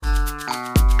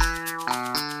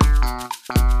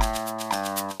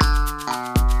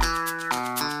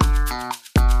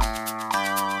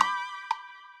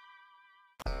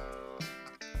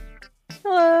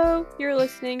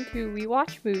listening to We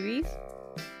Watch Movies.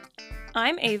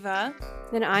 I'm Ava.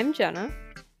 And I'm Jenna.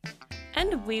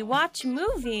 And we watch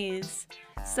movies.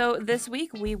 So this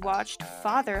week we watched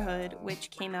Fatherhood,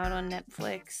 which came out on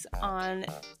Netflix on,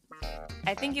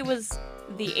 I think it was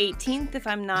the 18th, if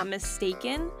I'm not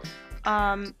mistaken.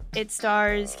 It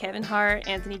stars Kevin Hart,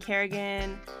 Anthony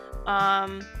Carrigan,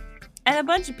 and a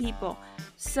bunch of people.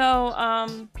 So,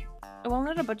 well,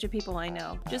 not a bunch of people I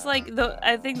know. Just like,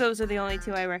 I think those are the only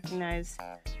two I recognize.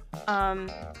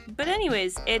 But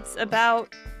anyways, it's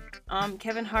about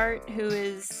Kevin Hart,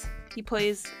 he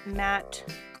plays Matt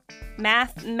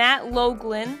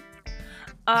Loughlin,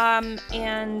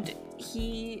 and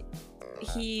he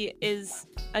is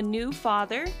a new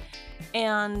father,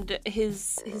 and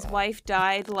his wife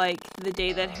died like the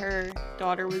day that her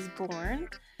daughter was born.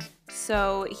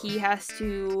 So he has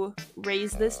to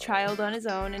raise this child on his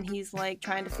own, and he's like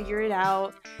trying to figure it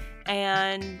out.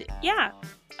 And yeah.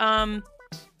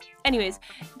 Anyways,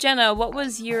 Jenna, what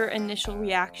was your initial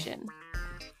reaction?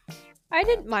 I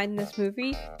didn't mind this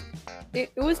movie. It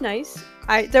was nice.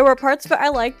 There were parts that I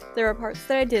liked, there were parts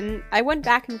that I didn't. I went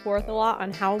back and forth a lot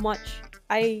on how much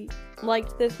I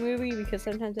liked this movie, because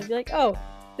sometimes I'd be like, oh,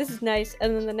 this is nice,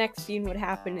 and then the next scene would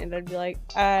happen and I'd be like,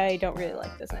 I don't really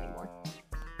like this anymore.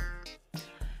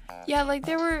 Yeah, like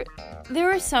there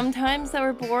were some times that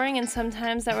were boring and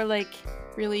sometimes that were like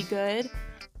really good.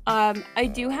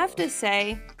 I do have to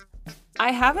say,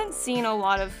 I haven't seen a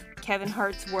lot of Kevin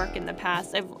Hart's work in the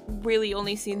past. I've really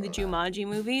only seen the Jumanji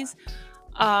movies.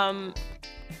 And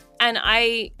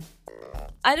I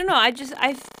don't know,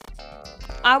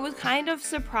 I was kind of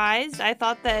surprised. I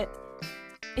thought that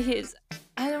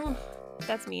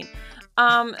that's mean.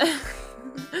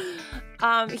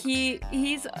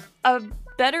 He's a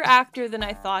better actor than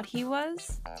I thought he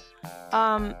was.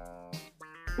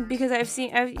 Because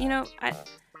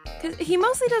because he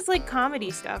mostly does like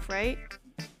comedy stuff, right?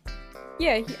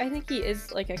 Yeah, I think he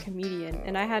is like a comedian,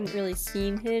 and I hadn't really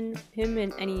seen him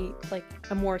in any like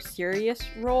a more serious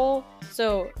role,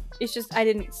 so it's just I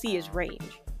didn't see his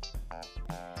range.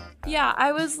 Yeah,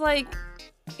 I was like,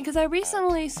 because I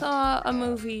recently saw a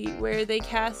movie where they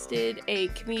casted a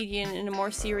comedian in a more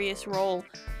serious role,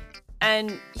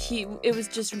 and it was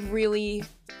just really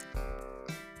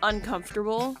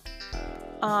uncomfortable.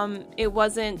 It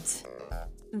wasn't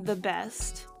the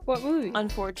best. What movie?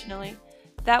 Unfortunately.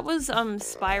 That was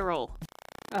Spiral.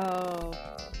 Oh.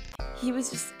 He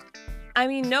was just, I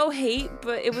mean, no hate,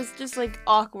 but it was just like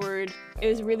awkward. It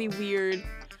was really weird.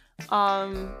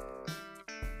 But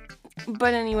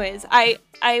anyways, I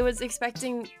was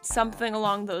expecting something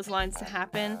along those lines to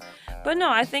happen, but no,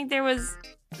 I think there was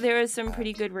some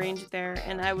pretty good range there,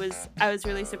 and I was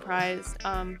really surprised,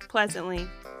 pleasantly,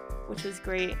 which was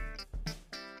great.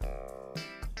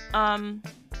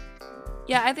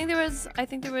 Yeah, I think there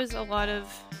was a lot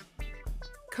of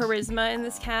charisma in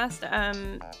this cast,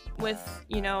 with,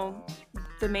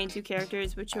 the main two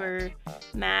characters, which were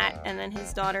Matt and then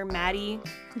his daughter Maddie.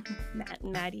 Matt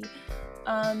and Maddie.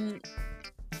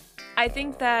 I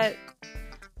think that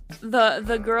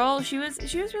the girl, she was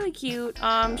really cute.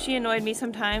 She annoyed me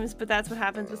sometimes, but that's what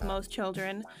happens with most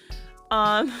children.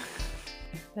 There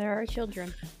are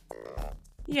children.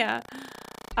 Yeah.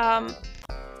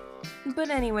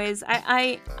 But anyways,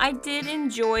 I did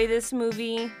enjoy this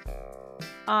movie.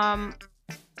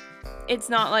 It's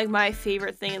not like my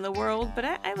favorite thing in the world, but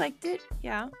I liked it.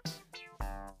 Yeah.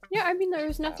 Yeah, I mean, there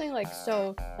was nothing like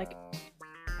so like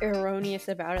erroneous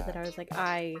about it that I was like,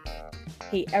 I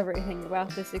hate everything about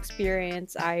this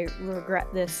experience. I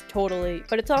regret this totally.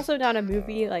 But it's also not a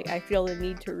movie like I feel the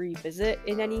need to revisit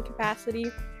in any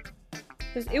capacity.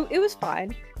 Because it was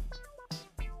fine.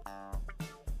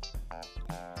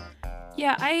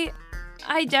 Yeah,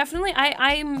 I definitely,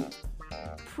 I'm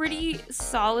pretty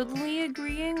solidly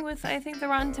agreeing with, I think, the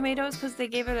Rotten Tomatoes, because they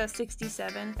gave it a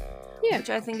 67, yeah,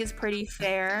 which I think is pretty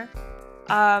fair,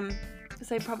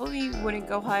 because I probably wouldn't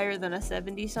go higher than a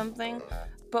 70-something,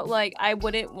 but, like, I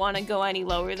wouldn't want to go any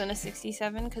lower than a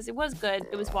 67, because it was good,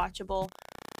 it was watchable.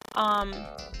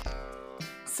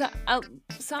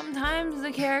 Sometimes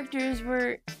the characters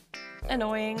were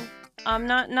annoying,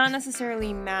 not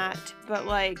necessarily Matt, but,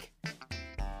 like,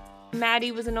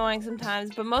 Maddie was annoying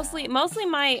sometimes, but mostly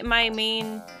my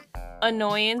main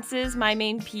annoyances, my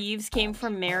main peeves came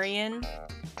from Marion,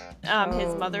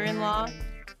 his mother-in-law.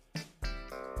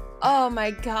 Oh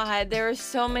my god, there were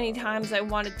so many times I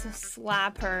wanted to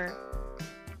slap her.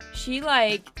 She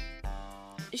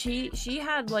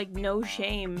had like no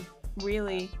shame,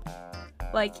 really.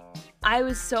 Like, I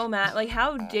was so mad. Like,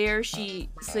 how dare she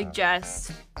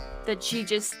suggest that she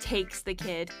just takes the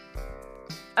kid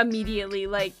immediately?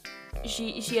 Like,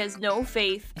 she has no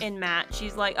faith in Matt.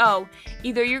 She's like, oh,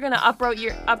 either you're gonna uproot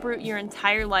your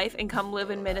entire life and come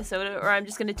live in Minnesota, or I'm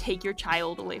just gonna take your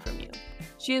child away from you.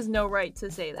 She has no right to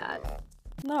say that.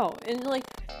 No, and like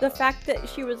the fact that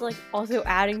she was like also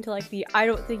adding to like the I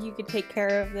don't think you could take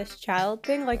care of this child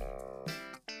thing, like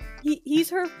he's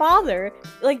her father.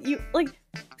 Like you like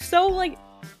so like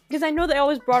because I know they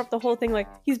always brought up the whole thing like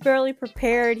he's barely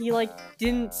prepared, he like he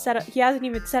hasn't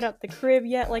even set up the crib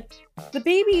yet. Like the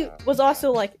baby was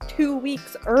also like 2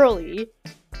 weeks early,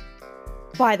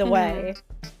 by the way.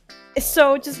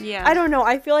 So just, yeah. I don't know,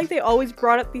 I feel like they always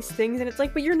brought up these things and it's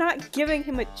like, but you're not giving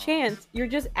him a chance. You're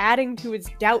just adding to his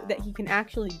doubt that he can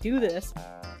actually do this,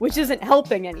 which isn't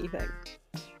helping anything.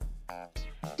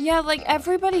 Yeah, like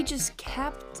everybody just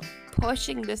kept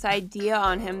pushing this idea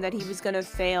on him that he was gonna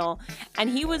fail. And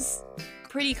he was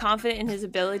pretty confident in his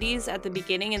abilities at the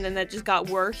beginning, and then that just got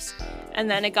worse.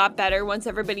 And then it got better once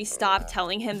everybody stopped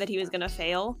telling him that he was gonna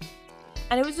fail.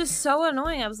 And it was just so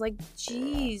annoying. I was like,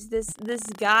 geez, this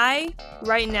guy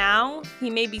right now, he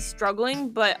may be struggling,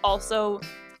 but also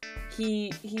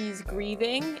he's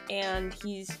grieving and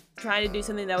he's trying to do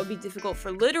something that would be difficult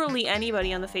for literally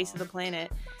anybody on the face of the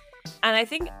planet. And I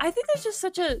think there's just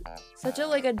such a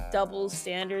like a double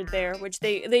standard there, which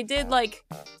they did like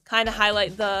kind of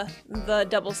highlight the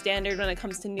double standard when it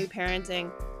comes to new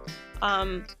parenting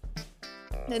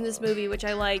in this movie, which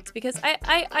I liked, because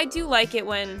I do like it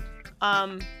when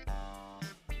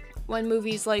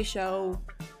movies like show,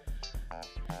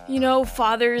 you know,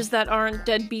 fathers that aren't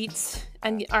deadbeats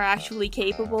and are actually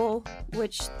capable,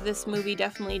 which this movie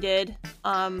definitely did.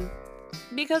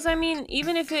 Because I mean,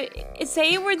 even if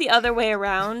say it were the other way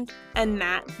around and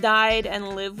Matt died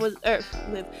and Liz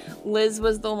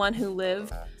was the one who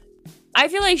lived, I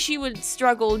feel like she would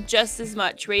struggle just as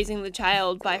much raising the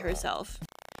child by herself,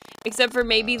 except for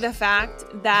maybe the fact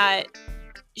that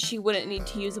she wouldn't need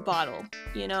to use a bottle,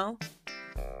 you know?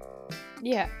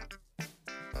 Yeah,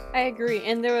 I agree.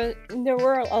 And there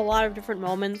were a lot of different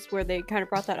moments where they kind of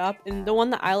brought that up. And the one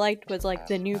that I liked was like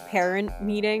the new parent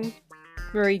meeting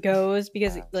where he goes,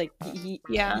 because like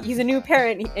he's a new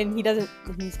parent and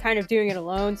he's kind of doing it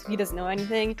alone, so he doesn't know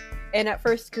anything. And at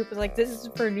first the group was like, this is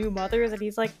for new mothers, and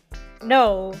he's like,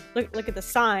 no, look at the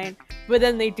sign. But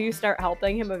then they do start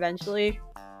helping him eventually.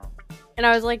 And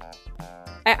I was like,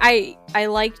 I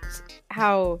liked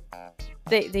how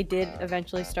they did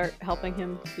eventually start helping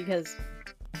him, because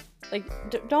like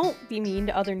don't be mean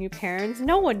to other new parents.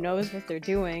 No one knows what they're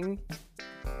doing.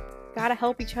 Gotta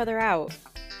help each other out.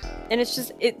 And it's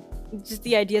just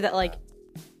the idea that like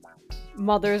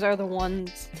mothers are the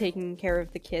ones taking care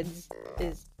of the kids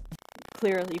is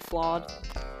clearly flawed.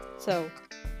 So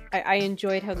I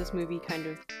enjoyed how this movie kind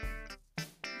of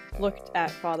looked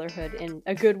at fatherhood in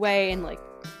a good way, and like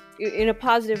in a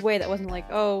positive way that wasn't like,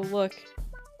 oh look,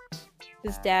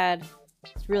 this dad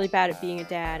is really bad at being a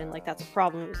dad and like that's a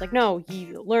problem. It was like, no,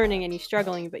 he's learning and he's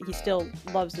struggling, but he still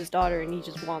loves his daughter and he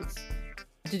just wants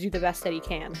to do the best that he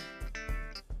can.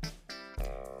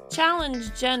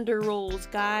 Challenge gender roles,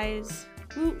 guys.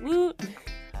 Woot woot.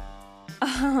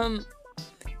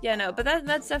 Yeah, no, but that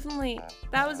was definitely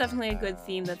a good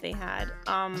theme that they had.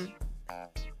 And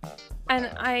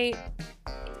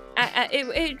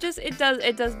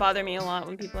it does bother me a lot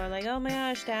when people are like, oh my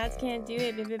gosh, dads can't do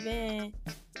it, blah, blah, blah.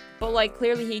 But like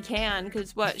clearly he can,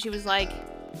 because she was like,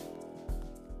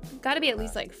 gotta be at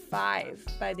least like 5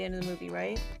 by the end of the movie,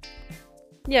 right?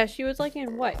 Yeah, she was like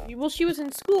in what? Well, she was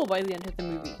in school by the end of the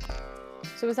movie.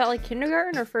 So was that like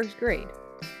kindergarten or first grade?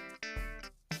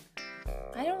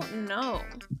 I don't know.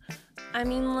 I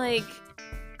mean, like,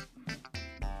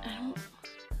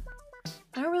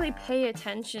 I don't really pay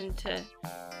attention to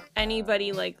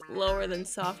anybody like lower than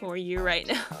sophomore year right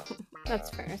now.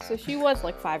 That's fair. So she was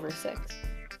like 5 or 6.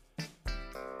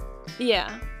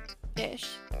 Yeah, ish.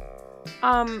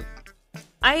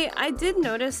 I did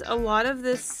notice a lot of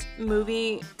this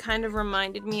movie kind of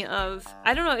reminded me of,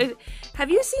 I don't know, have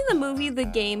you seen the movie The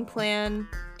Game Plan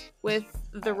with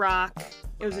The Rock?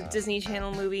 It was a Disney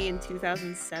Channel movie in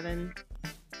 2007.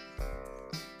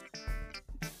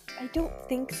 I don't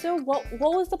think so. What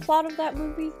was the plot of that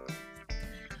movie?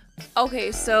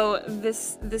 Okay, so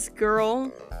this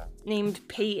girl named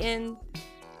Peyton,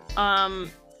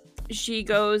 she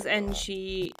goes and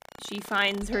she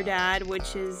finds her dad,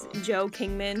 which is Joe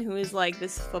Kingman, who is like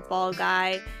this football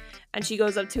guy, and she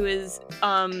goes up to his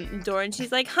door and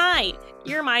she's like, hi,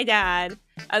 you're my dad.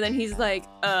 And then he's like,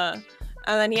 and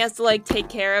then he has to like take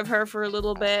care of her for a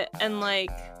little bit, and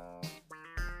like,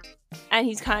 and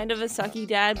he's kind of a sucky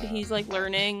dad, but he's like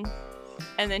learning,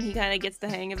 and then he kind of gets the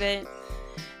hang of it.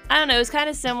 I don't know, it's kind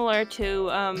of similar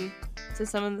to to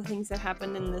some of the things that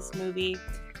happened in this movie.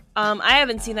 I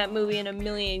haven't seen that movie in a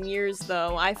million years,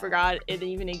 though. I forgot it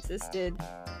even existed.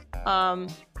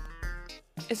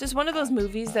 It's just one of those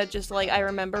movies that just, like, I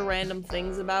remember random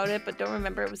things about it, but don't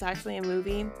remember it was actually a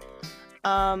movie.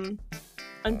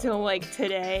 Until, like,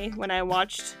 today, when I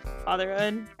watched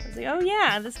Fatherhood. I was like, oh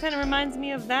yeah, this kind of reminds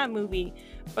me of that movie.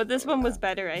 But this one was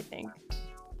better, I think.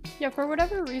 Yeah, for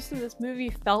whatever reason, this movie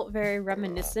felt very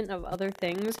reminiscent of other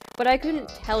things, but I couldn't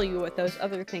tell you what those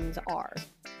other things are.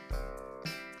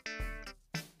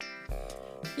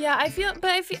 Yeah, I feel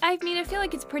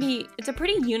like it's a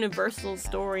pretty universal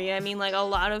story. I mean, like, a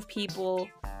lot of people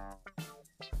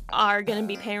are gonna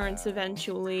be parents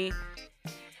eventually,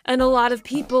 and a lot of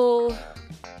people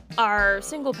are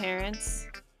single parents,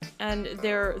 and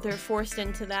they're forced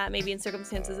into that, maybe in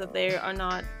circumstances that they are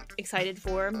not excited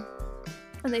for,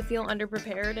 and they feel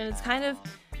underprepared, and it's kind of,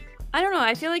 I don't know,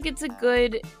 I feel like it's a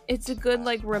good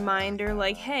like reminder,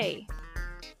 like, hey,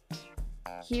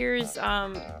 here's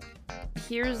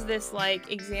this,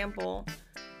 like, example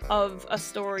of a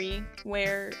story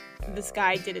where this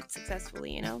guy did it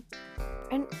successfully, you know?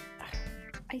 And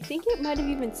I think it might have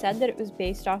even said that it was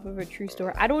based off of a true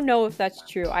story. I don't know if that's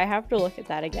true. I have to look at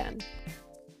that again.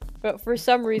 But for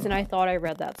some reason, I thought I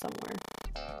read that somewhere.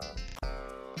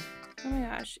 Oh my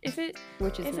gosh. If it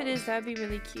is, that'd be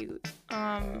really cute.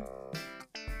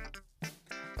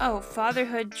 Oh,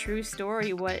 Fatherhood True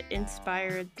Story, what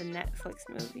inspired the Netflix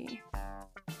movie.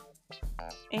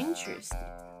 Interesting.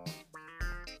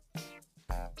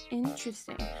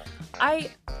 I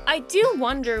do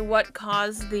wonder what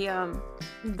caused the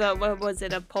what was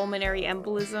it, a pulmonary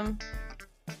embolism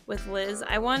with Liz.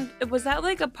 Was that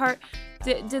like a part,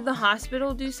 did the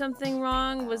hospital do something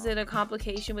wrong? Was it a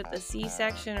complication with the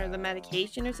C-section or the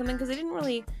medication or something? Because they didn't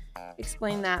really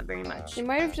explain that very much. It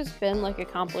might have just been like a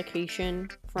complication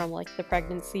from like the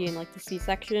pregnancy and like the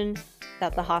C-section,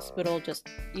 that the hospital just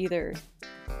either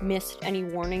missed any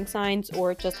warning signs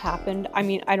or it just happened. I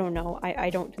mean, I don't know. I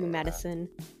don't do medicine.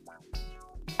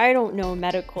 I don't know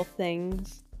medical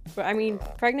things. But I mean,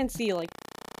 pregnancy like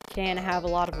can have a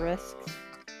lot of risks.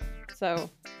 So,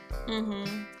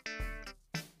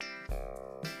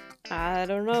 I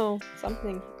don't know.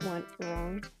 Something went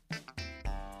wrong.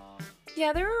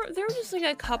 Yeah, there were just like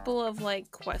a couple of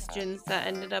like questions that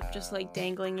ended up just like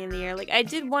dangling in the air. Like, I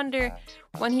did wonder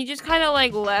when he just kind of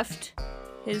like left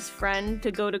his friend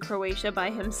to go to Croatia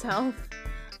by himself.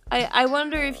 I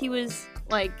wonder if he was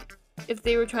like, if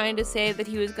they were trying to say that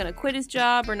he was gonna quit his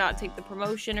job or not take the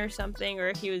promotion or something, or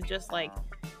if he was just like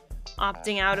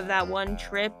opting out of that one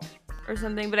trip or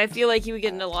something. But I feel like he would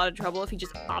get in a lot of trouble if he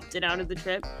just opted out of the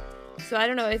trip. So I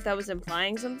don't know if that was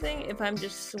implying something, if I'm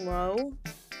just slow,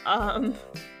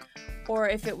 or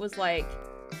if it was like,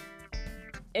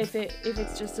 if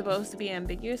it's just supposed to be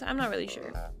ambiguous. I'm not really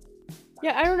sure.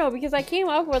 Yeah, I don't know, because I came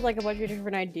up with like a bunch of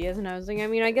different ideas and I was like, I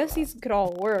mean, I guess these could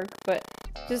all work, but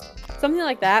just something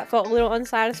like that felt a little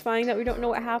unsatisfying, that we don't know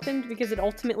what happened, because it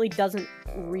ultimately doesn't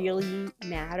really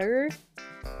matter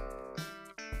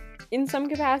in some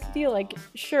capacity. Like,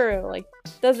 sure, like,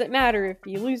 doesn't matter if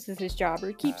he loses his job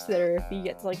or keeps it, or if he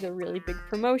gets like the really big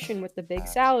promotion with the big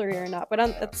salary or not, but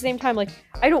at the same time, like,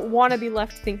 I don't want to be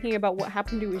left thinking about what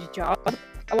happened to his job.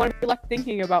 I want to be left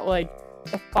thinking about like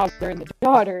the father and the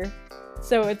daughter.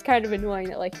 So it's kind of annoying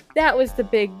that like that was the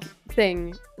big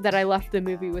thing that I left the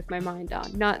movie with my mind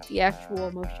on, not the actual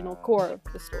emotional core of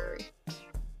the story.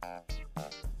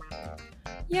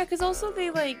 Yeah, because also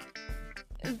they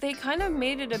kind of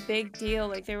made it a big deal.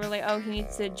 Like, they were like, oh, he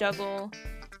needs to juggle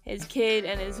his kid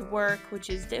and his work, which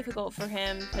is difficult for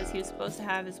him because he was supposed to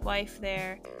have his wife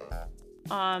there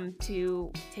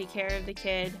to take care of the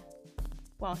kid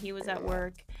while he was at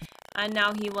work. And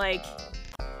now he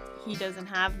doesn't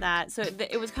have that. So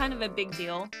it was kind of a big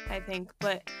deal, I think,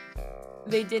 but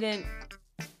they didn't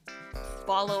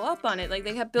follow up on it. Like,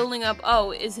 they kept building up,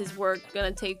 oh, is his work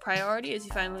gonna take priority? Is he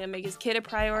finally gonna make his kid a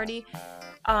priority?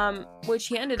 Which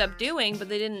he ended up doing, but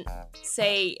they didn't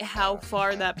say how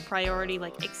far that priority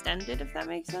like extended, if that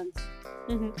makes sense.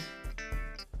 And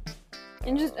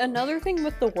just another thing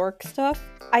with the work stuff,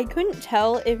 I couldn't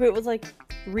tell if it was like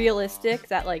realistic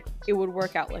that like it would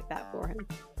work out like that for him.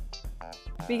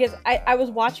 Because I was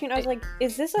watching and I was like,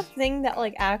 is this a thing that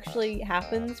like actually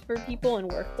happens for people in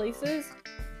workplaces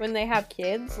when they have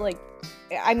kids? Like,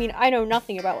 I mean, I know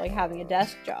nothing about like having a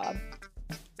desk job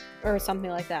or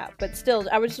something like that, but still,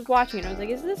 I was just watching and I was like,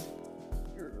 is this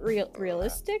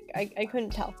realistic? I couldn't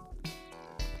tell.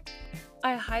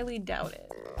 I highly doubt it.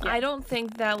 Yeah. I don't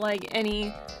think that like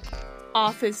any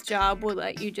office job would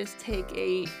let you just take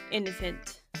a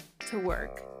infant to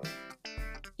work.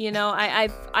 You know, I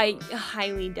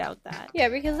highly doubt that. Yeah,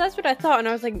 because that's what I thought, and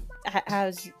I was like,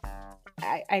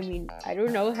 I mean, I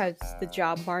don't know, has the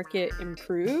job market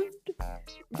improved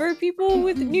for people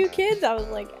with new kids? I was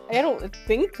like, I don't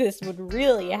think this would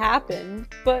really happen,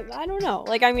 but I don't know.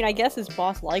 Like, I mean, I guess his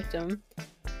boss liked him,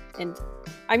 and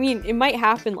I mean, it might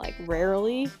happen like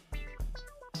rarely,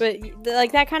 but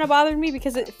like that kind of bothered me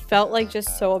because it felt like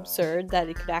just so absurd that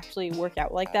it could actually work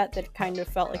out like that. That it kind of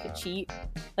felt like a cheat.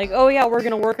 Like, oh yeah, we're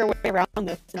gonna work our way around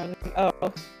this. And I was like,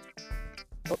 oh,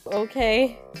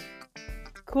 okay,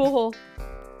 cool.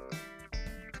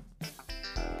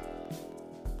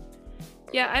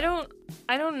 Yeah, I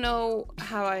don't know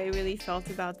how I really felt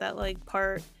about that like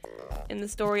part in the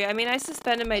story. I mean, I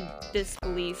suspended my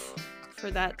disbelief for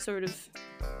that sort of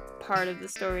part of the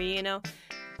story, you know.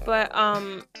 But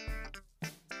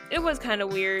it was kind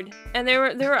of weird. And there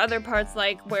were other parts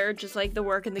like where just like the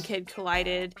work and the kid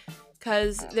collided,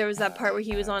 cuz there was that part where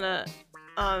he was on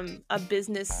a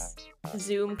business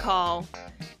Zoom call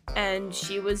and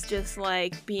she was just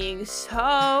like being so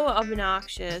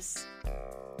obnoxious.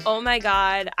 Oh my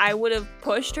god, I would have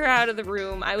pushed her out of the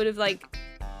room. I would have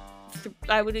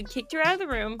kicked her out of the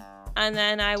room, and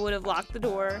then I would have locked the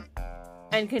door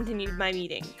and continued my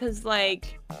meeting. Cause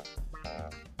like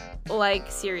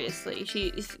seriously,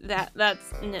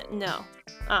 that's no,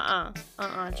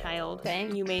 child.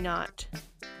 Dang. You may not.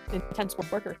 Intense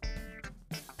worker.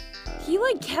 He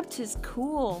like kept his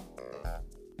cool.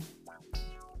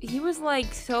 He was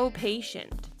like so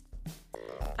patient,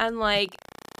 and like.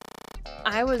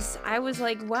 I was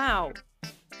like, wow,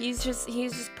 he's just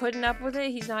putting up with it.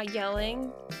 He's not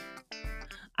yelling.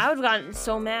 I would have gotten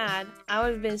so mad. I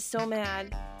would have been so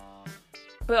mad.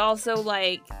 But also,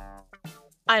 like,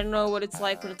 I don't know what it's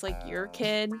like when it's like your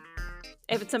kid.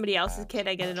 If it's somebody else's kid,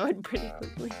 I get annoyed pretty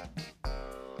quickly.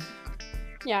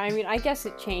 Yeah, I mean, I guess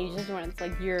it changes when it's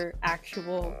like your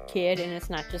actual kid and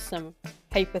it's not just some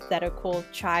hypothetical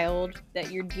child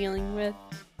that you're dealing with.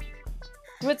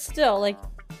 But still, like,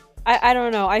 I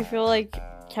don't know. I feel like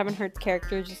Kevin Hart's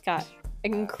character just got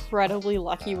incredibly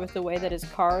lucky with the way that his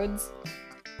cards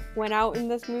went out in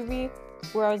this movie,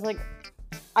 where I was like,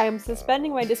 I am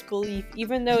suspending my disbelief,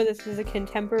 even though this is a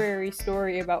contemporary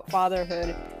story about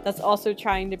fatherhood that's also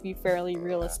trying to be fairly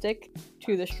realistic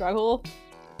to the struggle.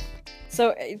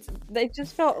 So it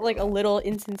just felt like a little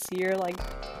insincere, like,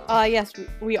 yes,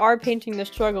 we are painting the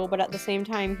struggle, but at the same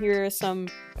time, here are some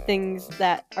things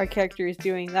that our character is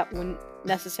doing that wouldn't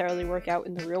necessarily work out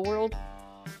in the real world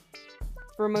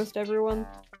for most everyone.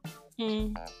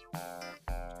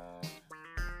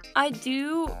 I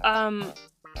do,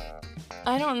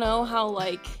 I don't know how,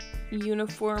 like,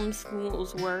 uniform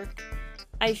schools work.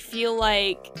 I feel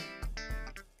like,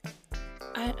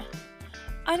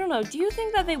 I don't know, do you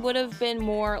think that they would have been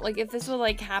more, like, if this was,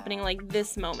 like, happening, like,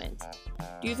 this moment,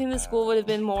 do you think the school would have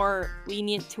been more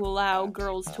lenient to allow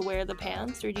girls to wear the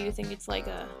pants, or do you think it's, like,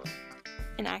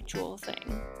 an actual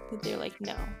thing that they're like,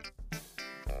 no?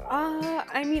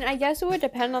 I mean, I guess it would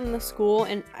depend on the school,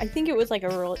 and I think it was, like,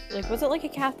 was it, like, a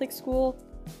Catholic school?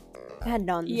 It had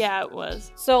nuns. Yeah, it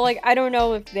was. So, like, I don't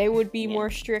know if they would be more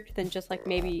strict than just, like,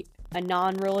 maybe a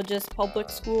non-religious public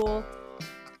school.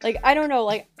 Like, I don't know,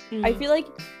 like, I feel like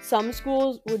some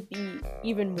schools would be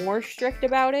even more strict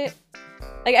about it.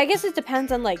 Like, I guess it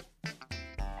depends on, like,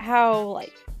 how,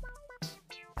 like,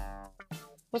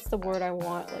 what's the word I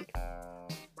want? Like,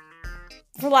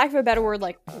 for lack of a better word,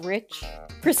 like, rich?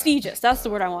 Prestigious, that's the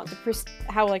word I want.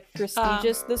 How, like,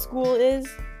 prestigious the school is.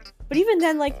 But even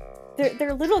then, like,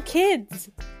 they're little kids.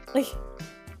 Like,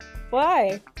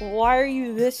 why? Why are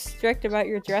you this strict about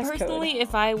your dress code? Personally,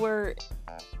 if I were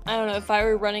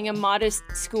running a modest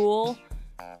school,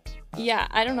 yeah,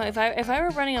 I don't know, if I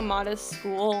were running a modest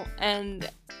school and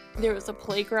there was a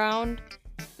playground,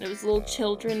 there was little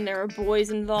children, there were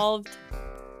boys involved,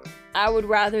 I would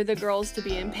rather the girls to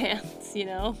be in pants, you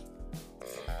know?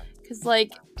 Because,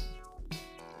 like,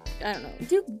 I don't know,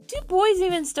 do boys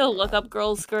even still look up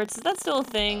girls' skirts? Is that still a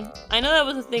thing? I know that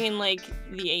was a thing in, like,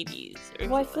 the 80s or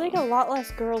Well, I feel like a lot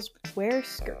less girls wear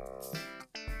skirts.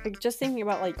 Like, just thinking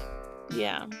about, like,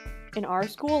 yeah, in our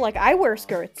school, like, I wear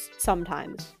skirts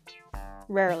sometimes.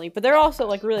 Rarely. But they're also,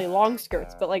 like, really long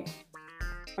skirts. But, like,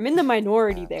 I'm in the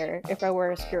minority there if I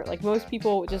wear a skirt. Like, most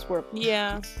people just wear pants.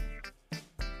 Yeah.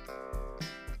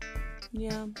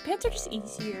 Yeah. Pants are just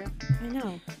easier. I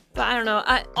know. But I don't know.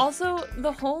 I also,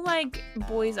 the whole, like,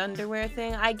 boys' underwear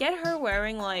thing, I get her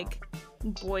wearing, like,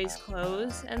 boys'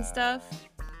 clothes and stuff.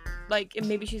 Like,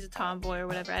 maybe she's a tomboy or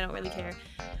whatever, I don't really care.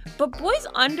 But boys'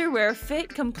 underwear fit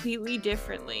completely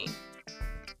differently.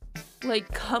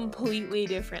 like completely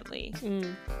differently.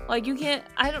 Mm. Like you can't.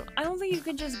 I don't think you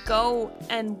can just go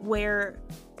and wear.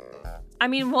 I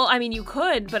mean, you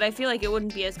could, but I feel like it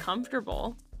wouldn't be as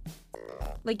comfortable.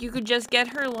 Like, you could just get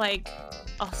her, like,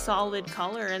 a solid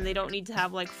color, and they don't need to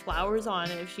have, like, flowers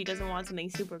on it if she doesn't want something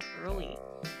super curly.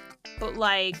 But,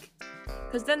 like,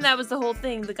 because then that was the whole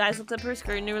thing. The guys looked up her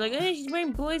skirt, and they were like, hey, she's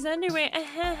wearing boys' underwear.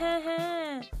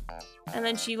 And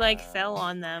then she, like, fell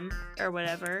on them, or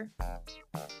whatever.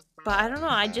 But I don't know,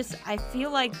 I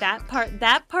feel like that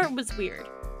part was weird.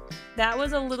 That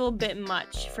was a little bit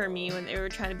much for me when they were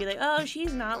trying to be like, oh,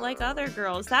 she's not like other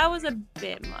girls. That was a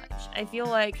bit much. I feel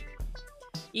like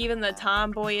even the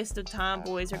tomboyest of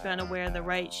tomboys are gonna wear the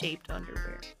right shaped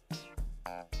underwear.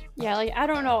 Yeah, like, I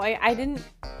don't know. I didn't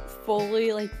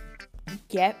fully, like,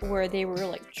 get where they were,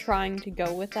 like, trying to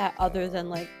go with that other than,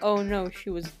 like, oh no, she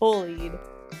was bullied.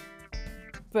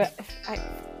 But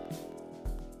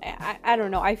I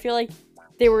don't know. I feel like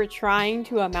they were trying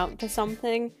to amount to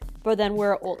something, but then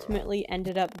where it ultimately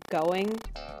ended up going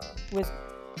was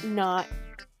not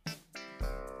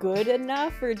good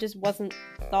enough, or just wasn't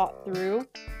thought through.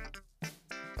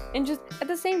 And just at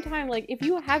the same time, like, if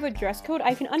you have a dress code,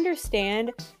 I can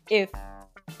understand if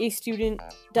a student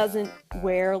doesn't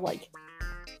wear, like,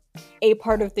 a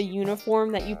part of the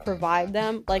uniform that you provide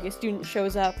them. Like, a student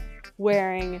shows up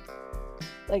wearing,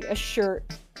 like, a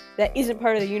shirt that isn't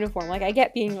part of the uniform. Like, I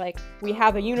get being like, we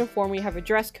have a uniform, we have a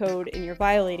dress code, and you're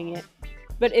violating it.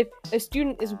 But if a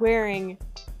student is wearing,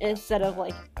 instead of,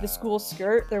 like, the school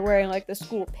skirt, they're wearing, like, the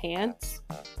school pants,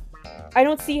 I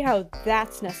don't see how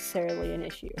that's necessarily an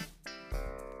issue.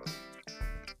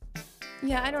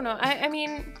 Yeah, I don't know. I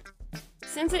mean,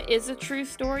 since it is a true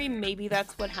story, maybe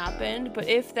that's what happened. But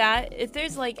if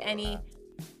there's, like, any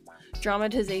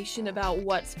dramatization about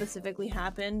what specifically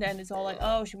happened, and it's all like,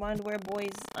 oh, she wanted to wear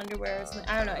boys' underwear or something,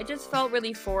 I don't know. It just felt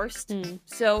really forced.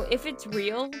 So if it's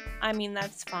real, I mean,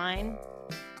 that's fine.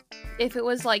 If it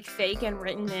was, like, fake and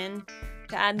written in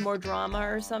to add more drama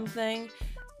or something,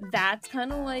 that's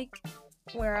kind of, like,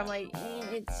 where I'm like,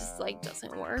 it just, like,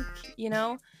 doesn't work, you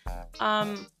know?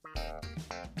 Because,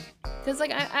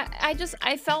 like,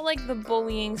 I felt like the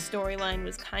bullying storyline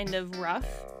was kind of rough.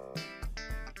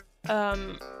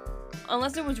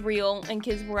 Unless it was real and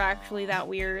kids were actually that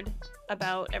weird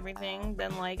about everything,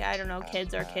 then, like, I don't know,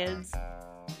 kids are kids.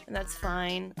 And that's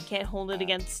fine. Can't hold it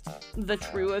against the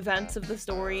true events of the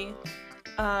story.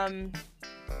 But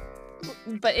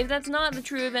if that's not the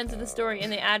true events of the story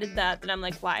and they added that, then I'm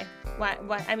like, why? Why?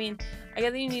 I mean, I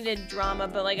get that you needed drama,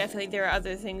 but, like, I feel like there are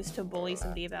other things to bully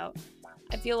somebody about.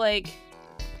 I feel like,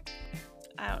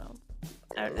 I don't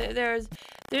know.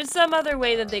 There's some other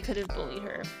way that they could have bullied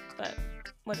her, but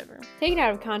whatever. Taken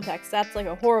out of context, that's, like,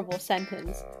 a horrible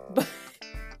sentence.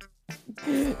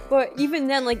 But even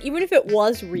then, like, even if it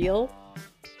was real,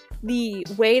 the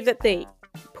way that they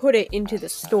put it into the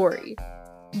story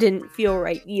didn't feel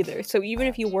right either. So even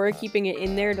if you were keeping it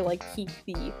in there to, like, keep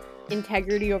the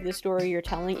integrity of the story you're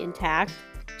telling intact,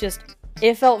 just,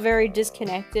 it felt very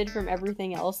disconnected from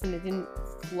everything else and it didn't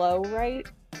flow right.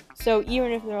 So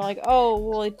even if they're like, oh,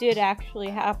 well, it did actually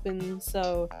happen,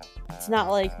 so it's not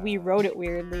like we wrote it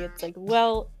weirdly, it's like,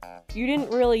 well, you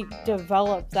didn't really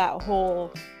develop that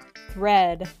whole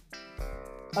thread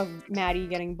of Maddie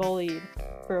getting bullied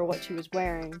for what she was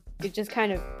wearing. It just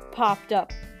kind of popped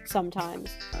up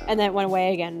sometimes, and then it went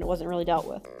away again, and it wasn't really dealt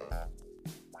with.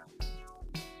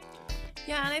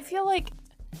 Yeah, and I feel like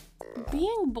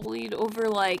being bullied over,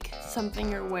 like,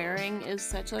 something you're wearing is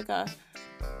such, like, a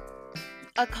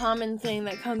common thing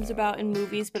that comes about in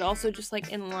movies, but also just,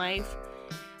 like, in life.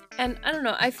 And I don't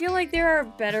know, I feel like there are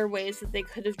better ways that they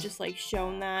could have just, like,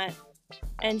 shown that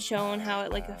and shown how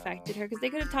it, like, affected her, because they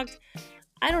could have talked,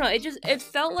 I don't know, it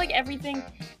felt like everything,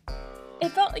 it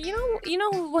felt, you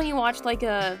know when you watch, like,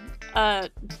 a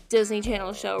Disney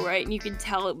Channel show, right, and you can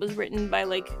tell it was written by,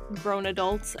 like, grown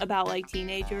adults about, like,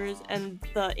 teenagers, and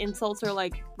the insults are,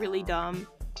 like, really dumb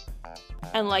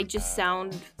and, like, just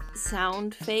sound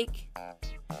fake.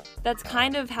 That's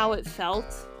kind of how it felt.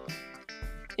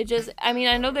 It just, I mean,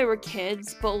 I know they were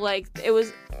kids, but, like, it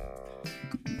was,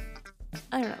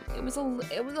 I don't know, it was a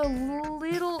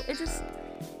little, it just,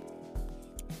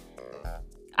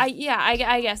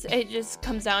 I guess it just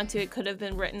comes down to it could have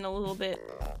been written a little bit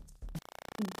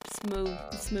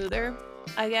smoother,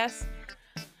 I guess.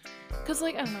 Cause,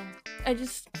 like, I don't know,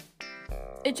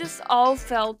 it just all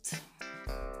felt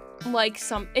like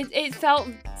it felt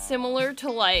similar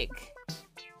to, like,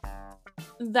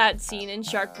 that scene in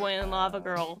Shark Boy and Lava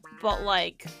Girl, but,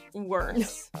 like,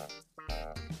 worse.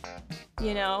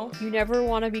 You know? You never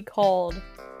want to be called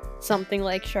something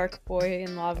like Shark Boy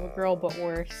and Lava Girl, but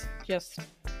worse. Just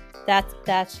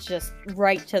That's just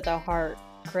right to the heart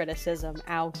criticism.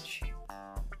 Ouch.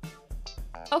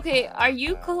 Okay, are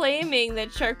you claiming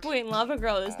that Shark Boy and Lava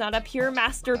Girl is not a pure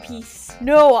masterpiece?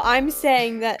 No, I'm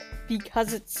saying that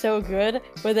because it's so good,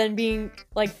 but then being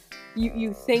like,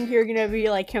 you think you're gonna be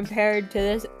like compared to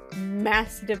this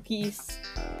masterpiece,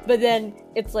 but then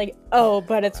it's like, oh,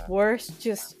 but it's worse.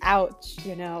 Just ouch,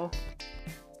 you know.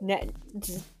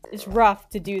 It's rough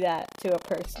to do that to a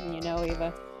person, you know,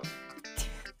 Eva.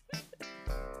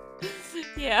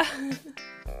 Yeah.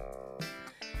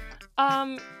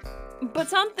 But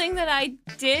something that I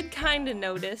did kind of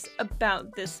notice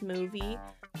about this movie,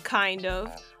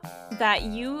 that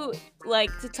you like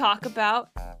to talk about,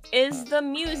 is the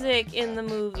music in the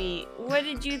movie. What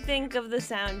did you think of the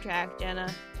soundtrack,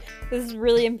 Jenna? This is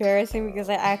really embarrassing because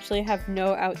I actually have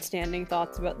no outstanding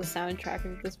thoughts about the soundtrack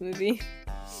of this movie.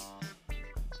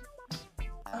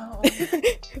 Oh.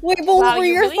 Wait, but what were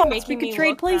your really thoughts? We could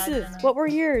trade places. What were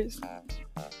yours?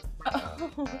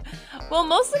 Well,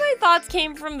 most of my thoughts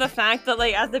came from the fact that,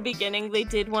 like, at the beginning they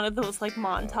did one of those, like,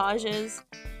 montages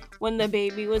when the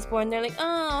baby was born. They're like,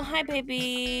 oh, hi,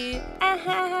 baby.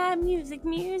 Ah, music,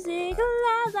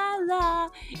 la, la, la.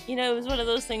 You know, it was one of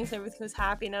those things, everything was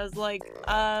happy, and I was like,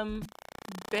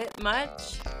 bit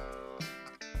much.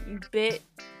 Bit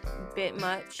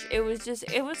much. It was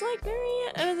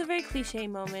a very cliche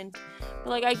moment. But,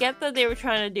 like, I get that they were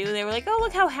trying to do. They were like, oh,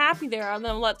 look how happy they are.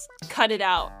 Then let's cut it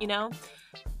out, you know?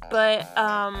 But,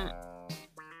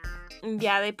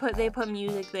 yeah, they put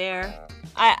music there.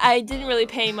 I didn't really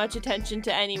pay much attention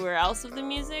to anywhere else of the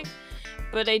music,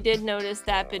 but I did notice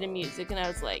that bit of music, and I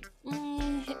was like,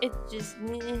 it's just,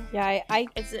 Yeah,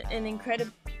 it's an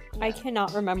incredible... Yeah. I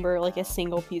cannot remember, like, a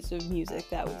single piece of music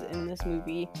that was in this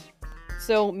movie.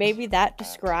 So maybe that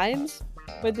describes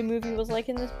what the movie was like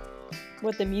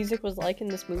what the music was like in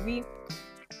this movie.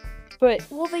 But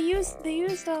well, they used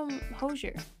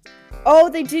Hozier. Oh,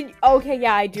 they did. Okay,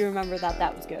 yeah, I do remember that.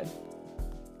 That was good.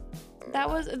 That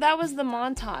was the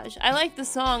montage. I like the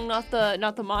song, not the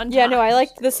montage. Yeah, no, I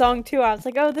liked the song too. I was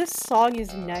like, oh, this song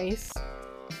is nice.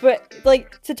 But,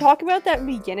 like, to talk about that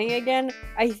beginning again,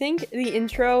 I think the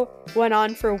intro went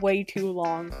on for way too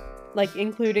long. Like,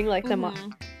 including, like,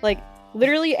 like,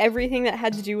 literally everything that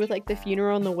had to do with, like, the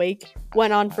funeral and the wake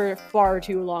went on for far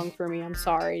too long for me. I'm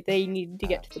sorry. They needed to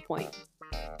get to the point.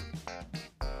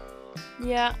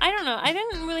 Yeah, I don't know. I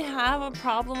didn't really have a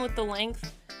problem with the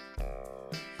length.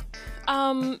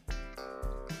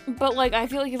 But, like, I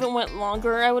feel like if it went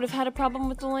longer, I would have had a problem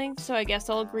with the length, so I guess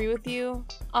I'll agree with you.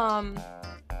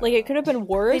 Like, it could have been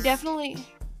worse. They definitely...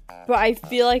 But I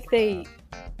feel like they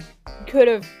could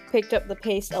have picked up the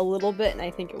pace a little bit, and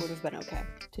I think it would have been okay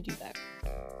to do that.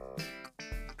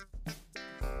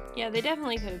 Yeah, they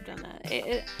definitely could have done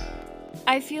that.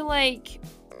 I feel like...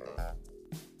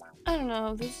 I don't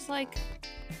know, there's just, like...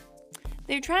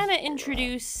 They're trying to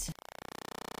introduce...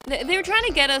 They were trying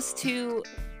to get us to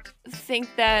think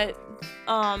that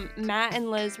Matt and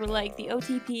Liz were like the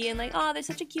OTP and like, oh, they're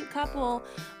such a cute couple.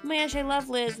 Oh my gosh, I love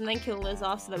Liz, and then kill Liz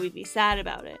off so that we'd be sad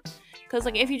about it. Because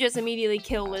like if you just immediately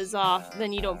kill Liz off,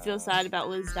 then you don't feel sad about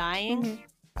Liz dying.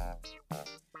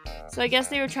 Mm-hmm. So I guess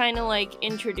they were trying to like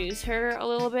introduce her a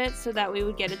little bit so that we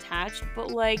would get attached,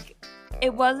 but like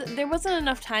there wasn't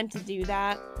enough time to do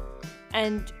that,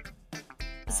 and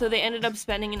so they ended up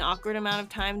spending an awkward amount of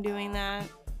time doing that.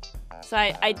 So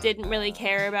I didn't really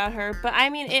care about her, but I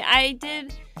mean, I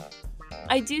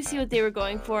do see what they were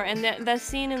going for, and that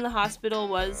scene in the hospital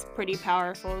was pretty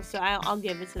powerful, so I'll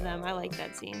give it to them. I like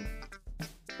that scene.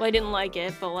 Well, I didn't like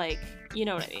it, but like, you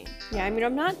know what I mean. Yeah, I mean,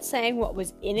 I'm not saying what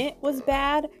was in it was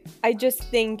bad. I just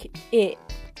think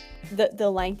the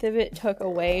length of it took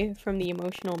away from the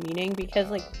emotional meaning, because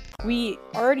like, we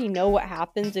already know what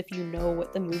happens if you know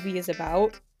what the movie is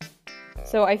about.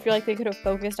 So I feel like they could have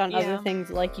focused on other things,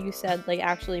 like you said, like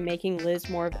actually making Liz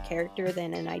more of a character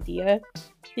than an idea.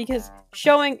 Because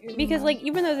like,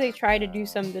 even though they try to do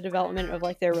some of the development of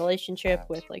like their relationship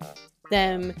with like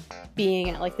them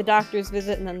being at like the doctor's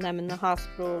visit and then them in the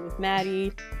hospital with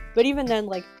Maddie, but even then,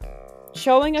 like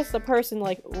showing us the person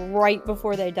like right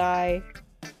before they die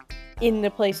in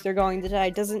the place they're going to die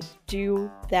doesn't do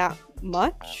that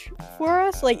much for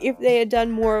us. Like, if they had done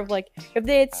more of like, if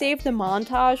they had saved the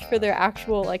montage for their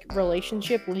actual like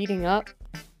relationship leading up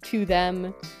to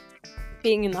them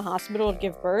being in the hospital to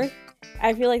give birth,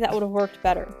 I feel like that would have worked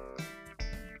better.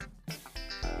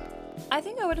 I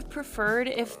think I would have preferred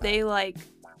if they like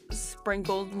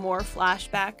sprinkled more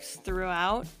flashbacks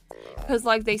throughout, because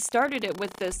like they started it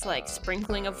with this like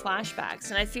sprinkling of flashbacks,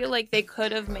 and I feel like they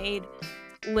could have made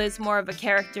Liz more of a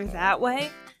character that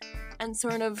way and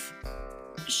sort of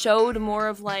showed more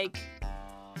of like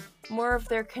more of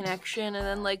their connection, and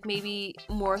then like maybe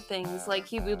more things. Like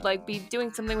he would like be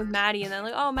doing something with Maddie, and then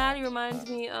like, oh, Maddie reminds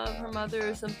me of her mother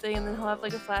or something, and then he'll have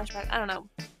like a flashback. I don't know,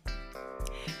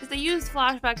 because they use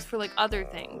flashbacks for like other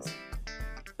things.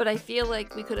 But I feel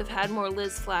like we could have had more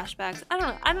Liz flashbacks. I don't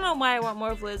know. I don't know why I want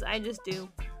more of Liz. I just do.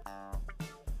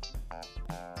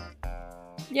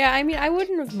 Yeah, I mean, I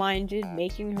wouldn't have minded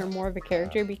making her more of a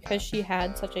character because she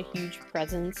had such a huge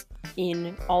presence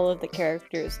in all of the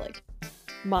characters' like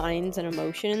minds and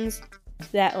emotions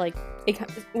that like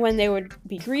when they would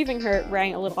be grieving her, it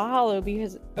rang a little hollow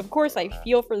because of course I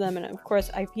feel for them and of course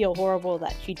I feel horrible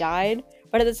that she died,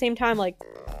 but at the same time, like,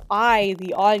 I,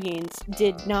 the audience,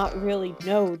 did not really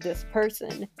know this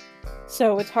person,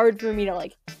 so it's hard for me to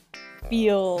like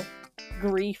feel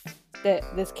grief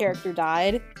that this character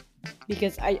died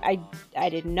because I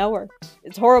didn't know her.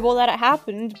 It's horrible that it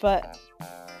happened, but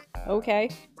okay.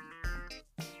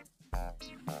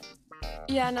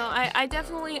 Yeah, no, I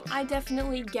definitely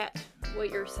get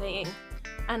what you're saying,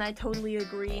 and I totally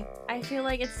agree. I feel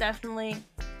like it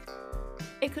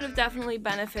could have definitely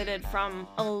benefited from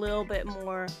a little bit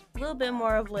more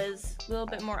of Liz, a little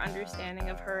bit more understanding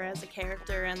of her as a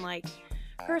character and like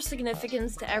her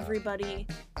significance to everybody.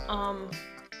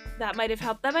 That might have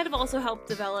helped. That might have also helped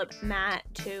develop Matt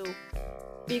too,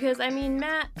 because I mean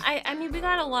Matt, I mean we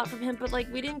got a lot from him, but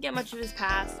like we didn't get much of his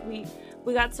past. We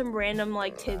got some random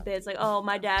like tidbits like, oh,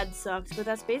 my dad sucks, but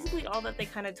that's basically all that they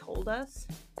kind of told us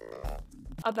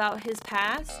about his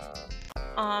past.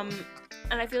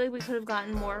 And I feel like we could have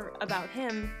gotten more about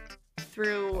him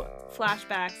through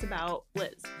flashbacks about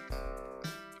Liz.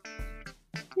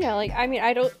 Yeah, like, I mean,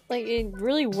 I don't, like, it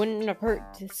really wouldn't have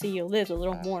hurt to see Liz a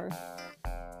little more.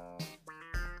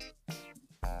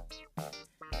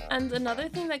 And another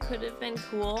thing that could have been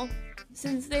cool,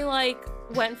 since they, like,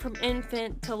 went from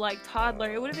infant to, like,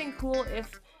 toddler, it would have been cool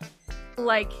if,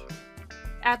 like,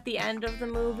 at the end of the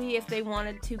movie, if they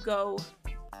wanted to go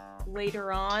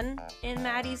later on in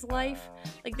Maddie's life.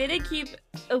 Like, they did keep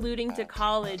alluding to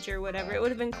college or whatever. It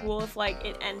would have been cool if, like,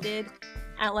 it ended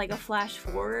at, like, a flash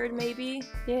forward, maybe.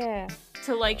 Yeah.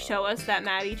 To, like, show us that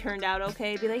Maddie turned out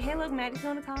okay. Be like, hey, look, Maddie's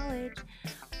going to college.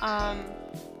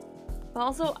 But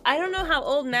also, I don't know how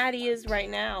old Maddie is right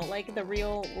now. Like, the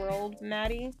real world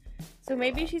Maddie. So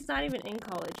maybe she's not even in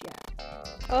college yet.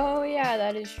 Oh, yeah,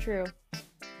 that is true.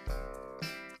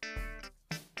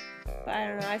 But I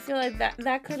don't know. I feel like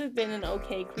that could have been an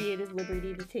okay creative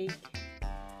liberty to take.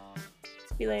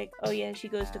 To be like, oh yeah, she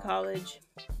goes to college.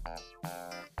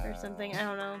 Or something. I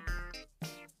don't know.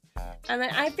 And then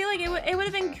I feel like it would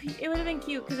have been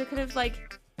cute because it could have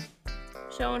like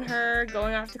shown her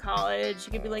going off to college. She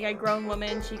could be like a grown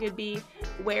woman. She could be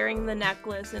wearing the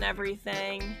necklace and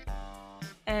everything.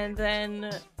 And then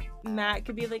Matt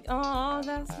could be like, oh,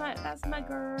 that's my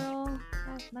girl.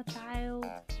 That's my child.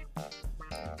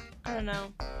 I don't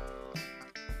know.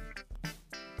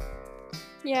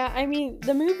 Yeah, I mean,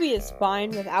 the movie is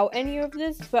fine without any of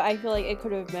this, but I feel like it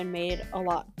could have been made a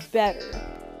lot better.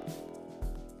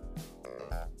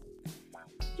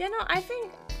 Yeah, no, I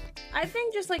think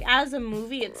just like as a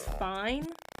movie it's fine.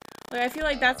 Like I feel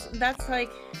like that's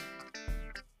like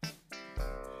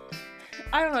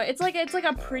I don't know, it's like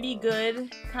a pretty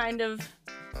good kind of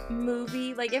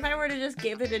movie. Like if I were to just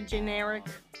give it a generic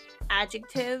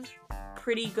adjective,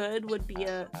 pretty good would be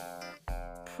a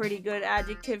pretty good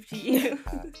adjective to use.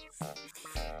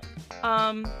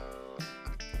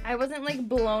 I wasn't like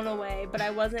blown away, but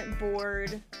I wasn't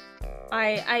bored.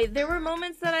 There were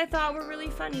moments that I thought were really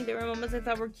funny. There were moments I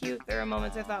thought were cute. There were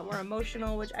moments I thought were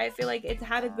emotional, which I feel like it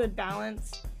had a good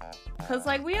balance. Cause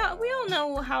like we all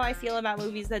know how I feel about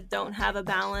movies that don't have a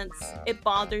balance. It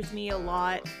bothers me a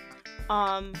lot.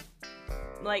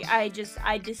 Like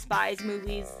I despise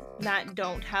movies that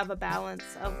don't have a balance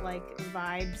of like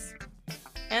vibes.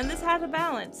 And this had a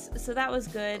balance, so that was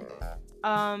good.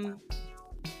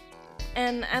 And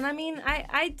I mean,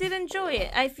 I did enjoy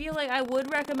it. I feel like I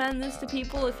would recommend this to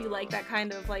people if you like that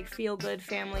kind of like feel-good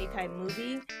family type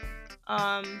movie.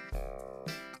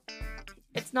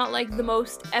 It's not like the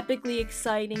most epically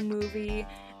exciting movie.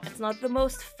 It's not the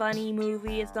most funny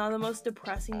movie. It's not the most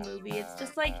depressing movie. It's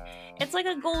just like, it's like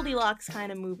a Goldilocks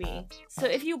kind of movie. So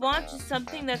if you want just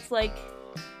something that's like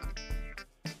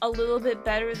a little bit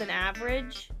better than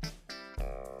average,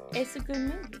 it's a good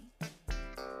movie.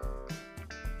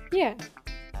 Yeah,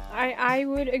 I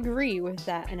would agree with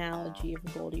that analogy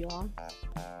of Goldilocks.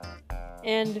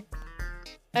 And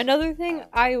another thing,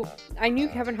 I knew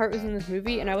Kevin Hart was in this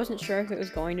movie, and I wasn't sure if it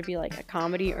was going to be like a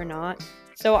comedy or not.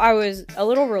 So I was a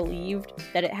little relieved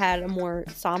that it had a more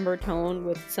somber tone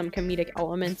with some comedic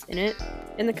elements in it.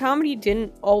 And the comedy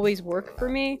didn't always work for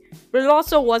me, but it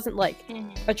also wasn't like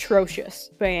atrocious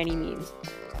by any means.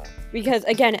 Because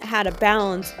again, it had a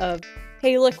balance of,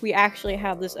 hey, look, we actually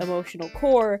have this emotional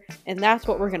core, and that's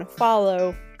what we're gonna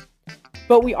follow,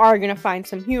 but we are gonna find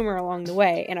some humor along the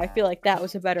way. And I feel like that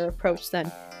was a better approach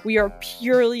than, we are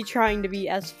purely trying to be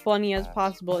as funny as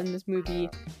possible in this movie,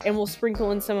 and we'll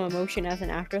sprinkle in some emotion as an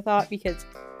afterthought, because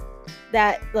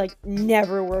that, like,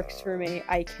 never works for me.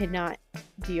 I cannot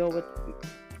deal with,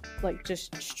 like,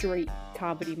 just straight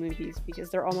comedy movies,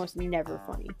 because they're almost never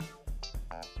funny.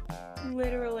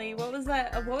 Literally. What was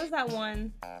that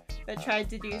one that tried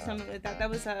to do something like that? That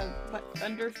was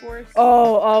Thunder Force?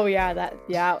 Oh yeah, that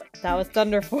was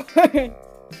Thunder Force.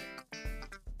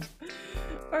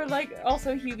 Or like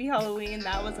also Hubie Halloween,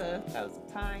 that was a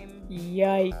time.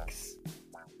 Yikes.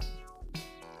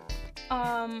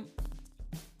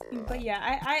 But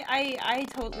yeah, I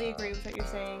totally agree with what you're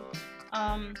saying.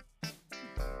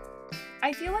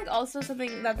 I feel like also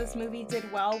something that this movie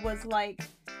did well was like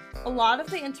a lot of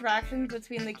the interactions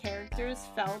between the characters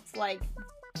felt like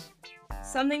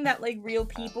something that like real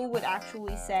people would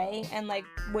actually say, and like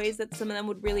ways that some of them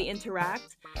would really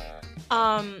interact.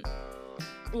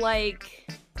 Like,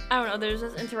 I don't know, there's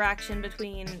this interaction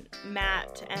between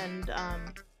Matt and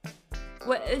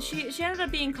she ended up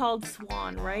being called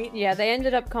Swan, right? Yeah, they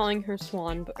ended up calling her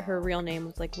Swan, but her real name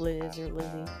was like Liz or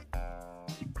Lizzie.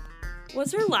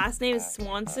 Was her last name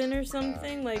Swanson or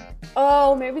something? Like,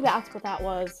 oh, maybe that's what that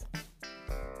was.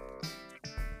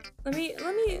 Let me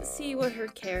see what her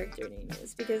character name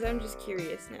is, because I'm just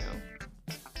curious now.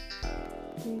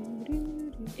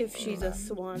 If she's a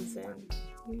Swanson.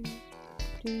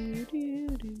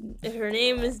 Her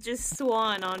name is just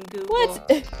Swan on Google. What?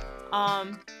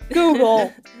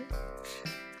 Google.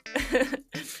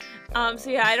 So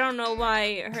yeah, I don't know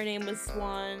why her name was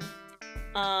Swan.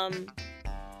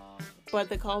 But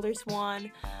they called her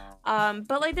Swan.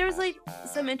 But like there's like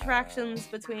some interactions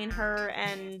between her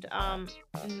and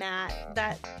Matt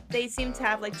that they seem to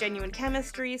have like genuine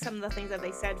chemistry. Some of the things that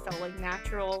they said felt like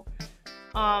natural.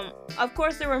 Of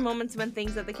course there were moments when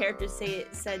things that the characters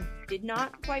said did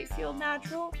not quite feel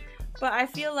natural, but I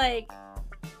feel like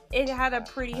it had a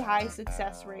pretty high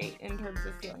success rate in terms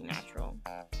of feeling natural.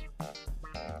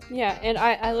 Yeah, and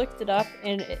I looked it up,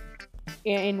 and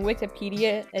in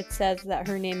Wikipedia it says that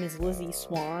her name is Lizzie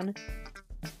Swan.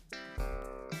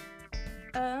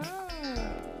 Oh.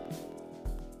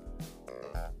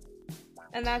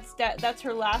 And that's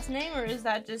her last name, or is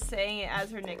that just saying it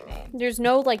as her nickname? There's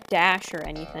no like dash or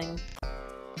anything.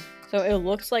 So it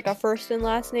looks like a first and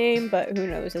last name, but who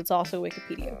knows? It's also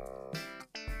Wikipedia.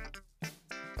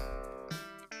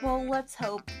 Well, let's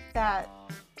hope that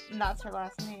that's her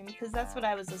last name, because that's what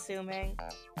I was assuming.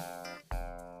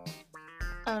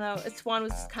 I don't know, Swan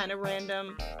was just kind of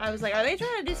random. I was like, are they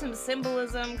trying to do some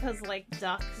symbolism, because, like,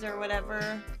 ducks or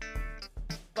whatever?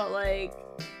 But, like,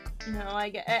 no,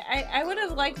 I would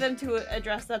have liked them to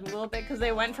address that a little bit, because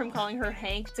they went from calling her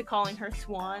Hank to calling her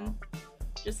Swan.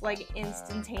 Just, like,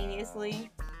 instantaneously.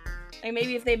 Like,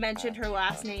 maybe if they mentioned her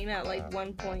last name at, like,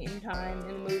 one point in time in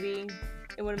the movie,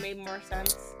 it would have made more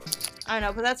sense. I don't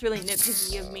know, but that's really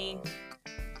nitpicky of me.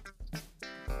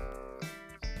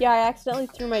 Yeah, I accidentally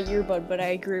threw my earbud, but I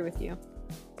agree with you.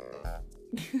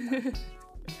 I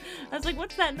was like,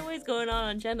 what's that noise going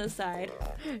on Jenna's side?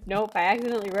 Nope, I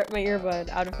accidentally ripped my earbud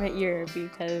out of my ear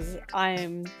because I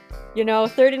am,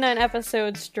 39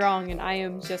 episodes strong, and I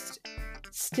am just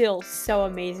still so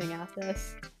amazing at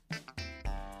this.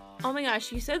 Oh my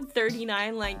gosh, you said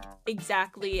 39, like,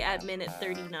 exactly at minute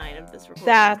 39 of this recording.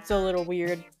 That's a little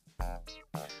weird.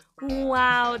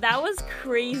 Wow, that was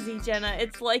crazy, Jenna.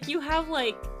 It's like you have,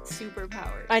 like,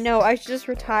 superpowers. I know, I should just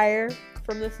retire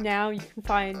from this now. You can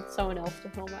find someone else to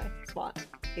fill my spot,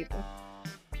 April.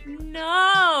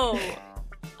 No!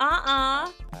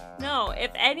 No,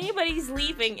 if anybody's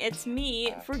leaving, it's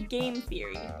me for game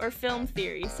theory, or film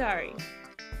theory, sorry.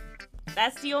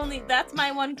 That's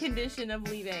my one condition of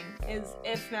leaving, is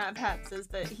if Matt Pat says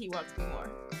that he wants me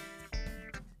more.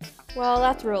 Well,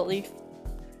 that's a relief.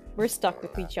 We're stuck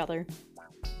with each other.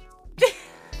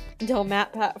 Until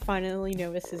Matt Pat finally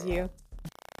notices you.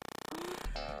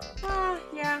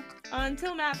 Yeah.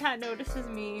 Until Matt Pat notices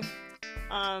me.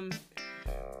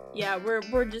 Yeah,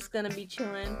 we're just gonna be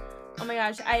chilling. Oh my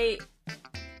gosh,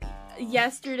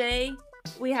 yesterday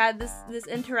we had this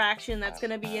interaction that's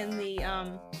gonna be in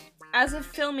the as of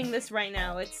filming this right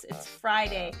now, it's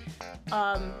Friday.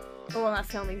 Well, not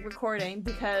filming, recording,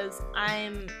 because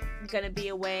I'm gonna be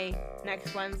away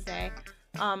next Wednesday.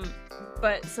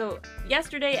 But so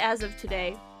yesterday, as of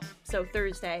today, so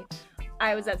Thursday,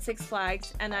 I was at Six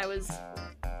Flags and I was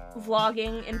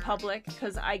vlogging in public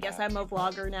because I guess I'm a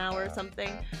vlogger now or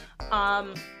something.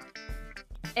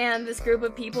 And this group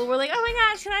of people were like, "Oh my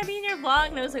gosh, can I be in your vlog?"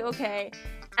 And I was like, "Okay."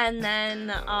 And then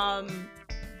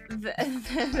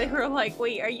they were like,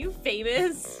 "Wait, are you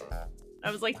famous?"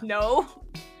 I was like, "No."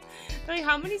 They're like,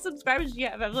 "How many subscribers do you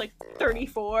have?" I was like,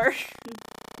 34.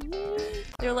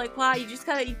 They're like, "Wow, you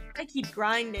gotta keep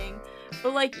grinding."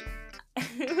 But like,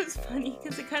 it was funny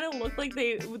because it kind of looked like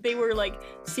they were like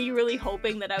secretly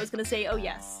hoping that I was gonna say, "Oh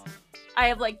yes, I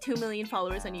have like 2 million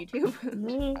followers on YouTube."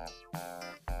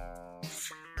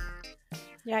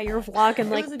 Yeah, you're vlogging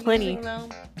like Pliny.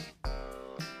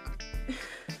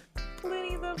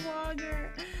 Pliny the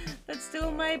vlogger. That's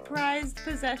still my prized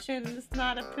possession. It's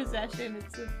not a possession,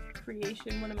 it's a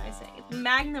creation. What am I saying? It's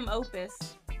magnum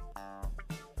opus.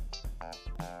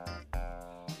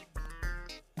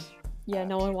 Yeah,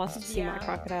 no one wants to see my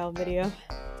crocodile video.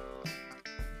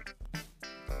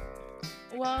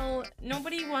 Well,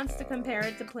 nobody wants to compare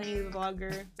it to Pliny the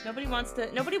Vlogger. Nobody wants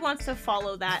to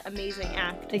follow that amazing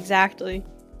act. Exactly.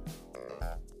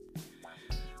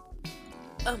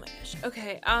 Oh my gosh.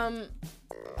 Okay,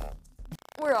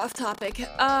 we're off topic.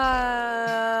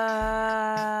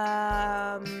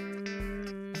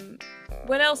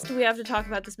 What else do we have to talk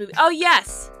about this movie? Oh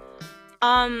yes!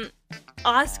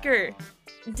 Oscar.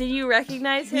 Did you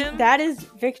recognize him? That is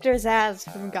Victor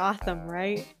Zsasz from Gotham,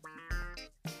 right?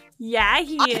 Yeah,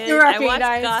 he is. I recognized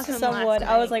I watched Gotham someone. last night.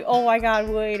 I was like, oh my god,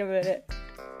 wait a minute.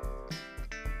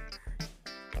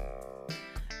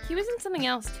 He was in something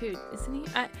else too, isn't he?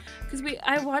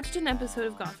 I watched an episode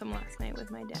of Gotham last night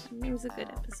with my dad, and it was a good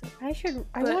episode. I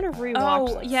want to rewatch.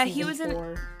 Oh, yeah, he was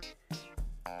 4.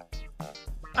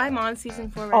 I'm on season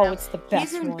 4 right now. Oh, it's the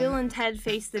best He's in one. Bill and Ted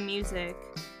Face the Music.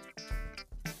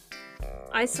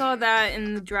 I saw that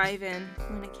in the drive-in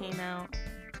when it came out.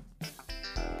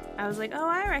 I was like, oh,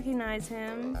 I recognize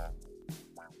him.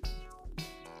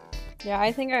 Yeah,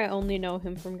 I think I only know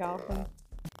him from Gotham.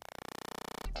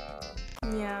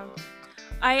 Yeah.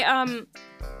 I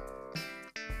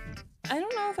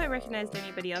don't know if I recognized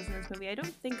anybody else in this movie. I don't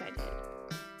think I did.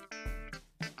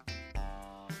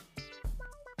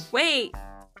 Wait!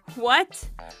 What?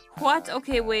 What?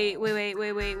 Okay, wait.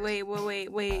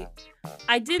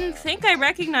 I didn't think I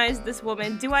recognized this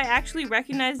woman. Do I actually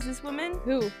recognize this woman?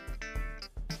 Who?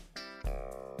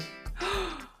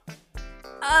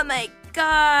 Oh my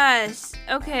gosh!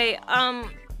 Okay,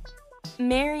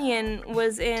 Marion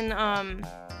was in,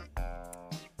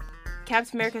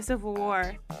 Captain America Civil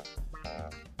War.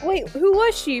 Wait, who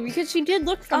was she? Because she did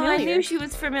look familiar. Oh, I knew she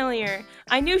was familiar.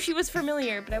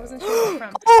 But I wasn't sure where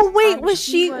from. Oh wait, was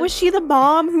she the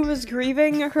mom who was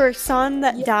grieving her son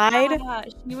that died? Yeah,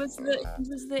 she was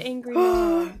the angry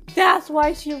mom. That's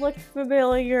why she looked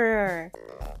familiar.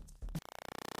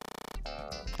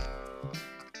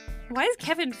 Why is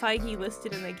Kevin Feige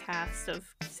listed in the cast of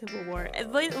Civil War?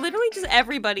 Literally just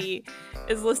everybody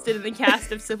is listed in the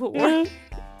cast of Civil War.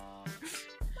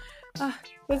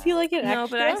 Was he like an extra? No,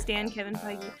 but I stand Kevin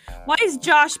Feige. Why is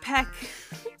Josh Peck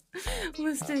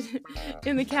listed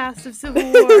in the cast of Civil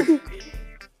War?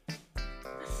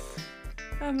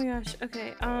 Oh my gosh.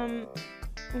 Okay. Well,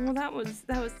 that was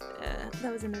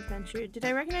an adventure. Did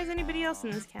I recognize anybody else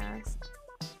in this cast?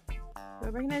 Do I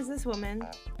recognize this woman?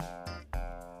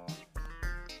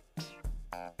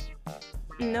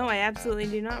 No, I absolutely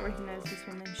do not recognize this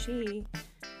woman. She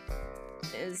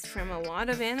is from a lot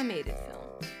of animated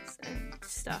films and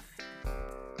stuff.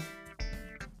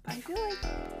 I feel like,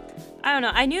 I don't know.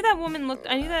 I knew that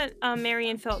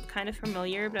Marion felt kind of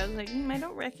familiar, but I was like, I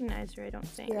don't recognize her, I don't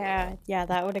think. Yeah,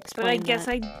 that would explain. But I guess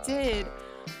I did.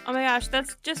 Oh my gosh,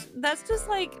 that's just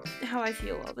like how I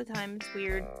feel all the time. It's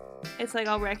weird. It's like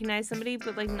I'll recognize somebody,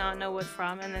 but like not know what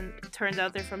from, and then it turns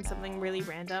out they're from something really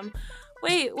random.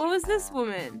 Wait, what was this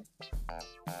woman?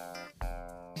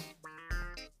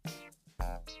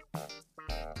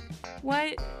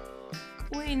 What?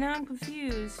 Wait, now I'm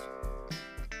confused.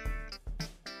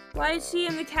 Why is she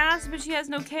in the cast but she has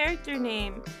no character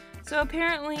name? So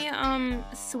apparently,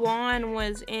 Swan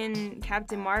was in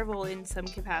Captain Marvel in some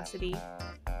capacity.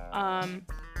 But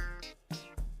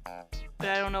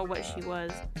I don't know what she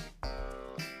was.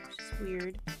 Which is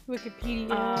weird.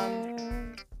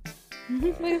 Wikipedia.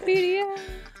 Wikipedia.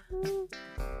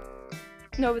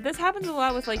 No, but this happens a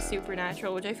lot with, like,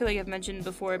 Supernatural, which I feel like I've mentioned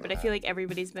before, but I feel like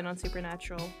everybody's been on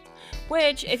Supernatural.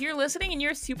 Which, if you're listening and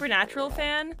you're a Supernatural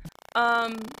fan,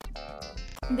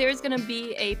 there's gonna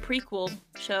be a prequel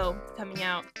show coming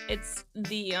out. It's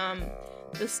the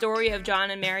story of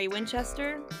John and Mary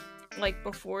Winchester. like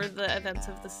before the events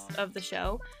of the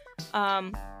show,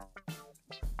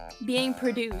 being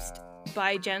produced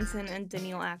by Jensen and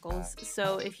Danielle Ackles.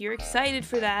 So if you're excited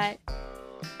for that,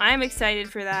 I'm excited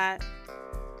for that.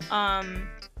 And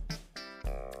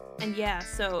yeah,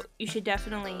 so you should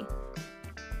definitely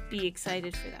be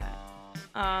excited for that.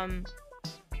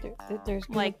 There's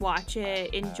like watch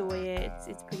it, enjoy it.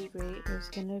 It's pretty great. There's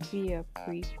gonna be a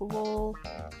prequel.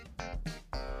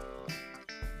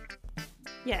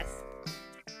 Yes.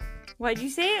 Why'd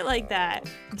you say it like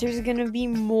that? There's gonna be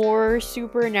more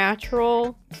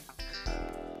Supernatural.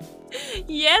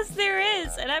 Yes, there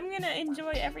is, and I'm gonna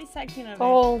enjoy every second of it.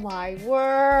 Oh my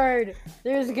word!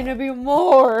 There's gonna be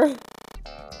more.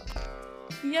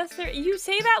 Yes, there. You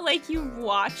say that like you've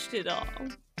watched it all.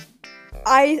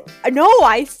 I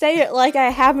say it like I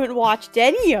haven't watched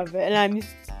any of it, and I'm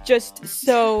just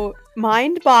so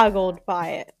mind-boggled by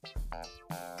it.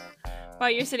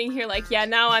 While you're sitting here like, yeah,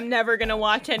 now I'm never gonna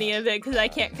watch any of it because I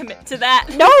can't commit to that.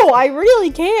 No, I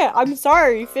really can't. I'm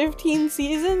sorry. 15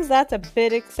 seasons? That's a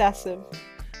bit excessive.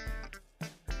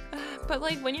 But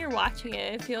like when you're watching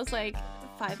it, it feels like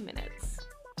 5 minutes.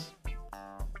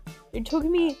 It took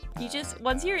me... You just,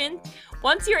 once you're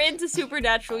into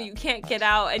Supernatural, you can't get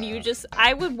out, and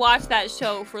I would watch that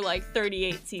show for like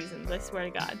 38 seasons, I swear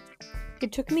to God.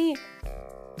 It took me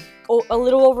a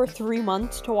little over 3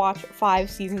 months to watch 5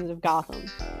 seasons of Gotham.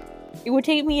 It would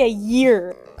take me a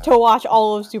year to watch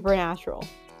all of Supernatural.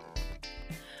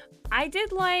 I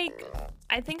did like,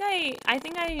 I think I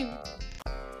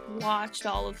watched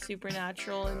all of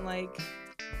Supernatural in like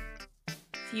a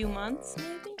few months,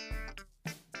 maybe?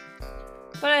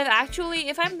 But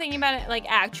if I'm thinking about it, like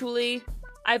actually,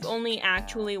 I've only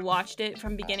actually watched it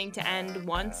from beginning to end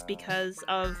once because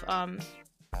of, I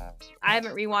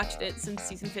haven't rewatched it since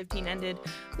season 15 ended,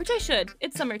 which I should.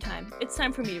 It's summertime. It's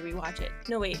time for me to rewatch it.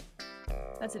 No, wait.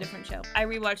 That's a different show. I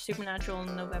rewatched Supernatural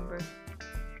in November.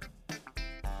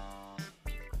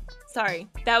 Sorry.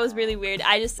 That was really weird.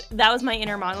 That was my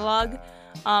inner monologue,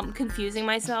 confusing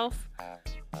myself.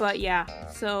 But yeah,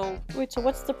 so... Wait, so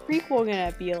what's the prequel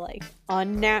gonna be like?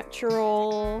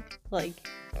 Unnatural? Like...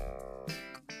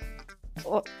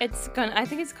 I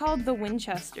think it's called The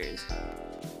Winchesters.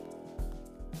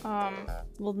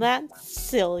 Well, that's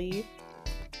silly.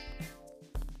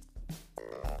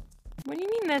 What do you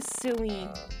mean that's silly?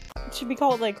 It should be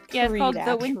called, like,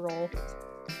 Pre-Natural.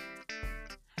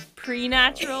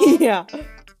 Pre-Natural? Yeah.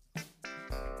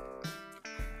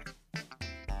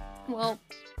 Well...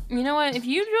 You know what? If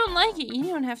you don't like it, you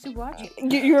don't have to watch it.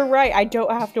 You're right. I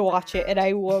don't have to watch it, and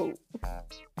I won't.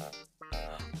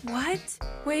 What?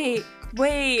 Wait.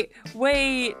 Oh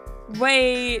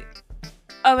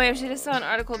my gosh, I just saw an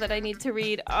article that I need to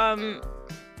read.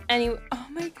 Anyway. Oh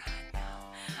my god, no.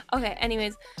 Okay,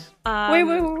 anyways.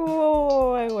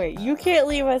 Wait. You can't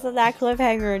leave us at that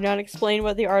cliffhanger and not explain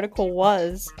what the article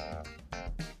was.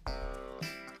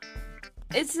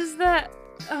 It says that...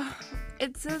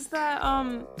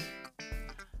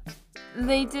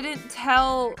 they didn't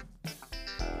tell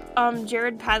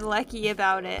Jared Padalecki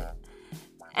about it,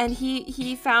 and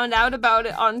he found out about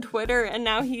it on Twitter, and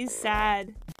now he's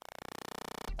sad.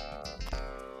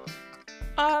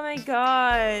 Oh my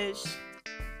gosh.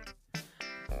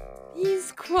 It's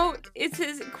his quote, "This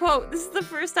is the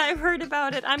first I've heard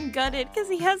about it. I'm gutted," because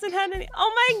he hasn't had any.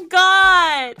 Oh my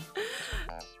god.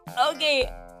 Okay,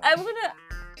 I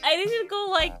need to go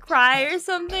like cry or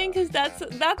something because this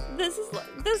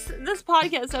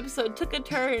podcast episode took a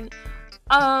turn.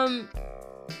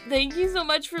 Thank you so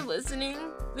much for listening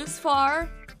this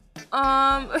far.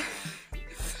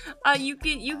 You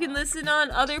can listen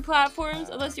on other platforms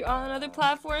unless you're on other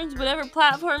platforms. Whatever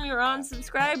platform you're on,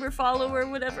 subscribe or follow or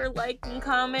whatever, like and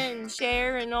comment and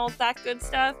share and all that good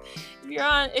stuff.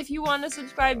 If you want to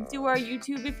subscribe to our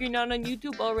YouTube, if you're not on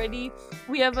YouTube already,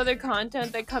 we have other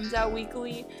content that comes out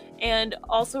weekly. And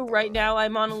also right now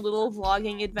I'm on a little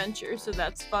vlogging adventure, so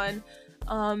that's fun.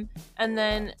 And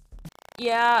then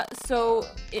yeah, so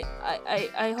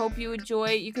I hope you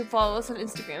enjoy. You can follow us on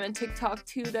Instagram and TikTok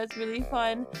too. That's really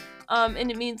fun.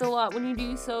 And it means a lot when you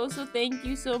do so. So thank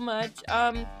you so much.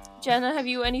 Jenna, have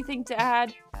you anything to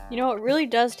add? You know, it really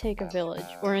does take a village.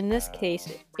 Or in this case,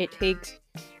 it takes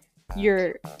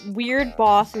your weird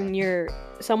boss and your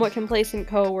somewhat complacent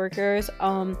coworkers,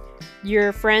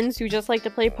 your friends who just like to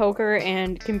play poker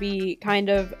and can be kind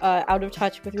of out of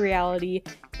touch with reality,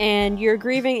 and your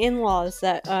grieving in-laws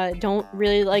that don't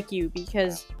really like you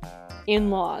because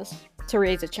in-laws to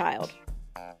raise a child.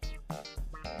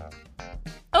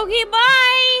 Okay,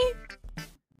 bye!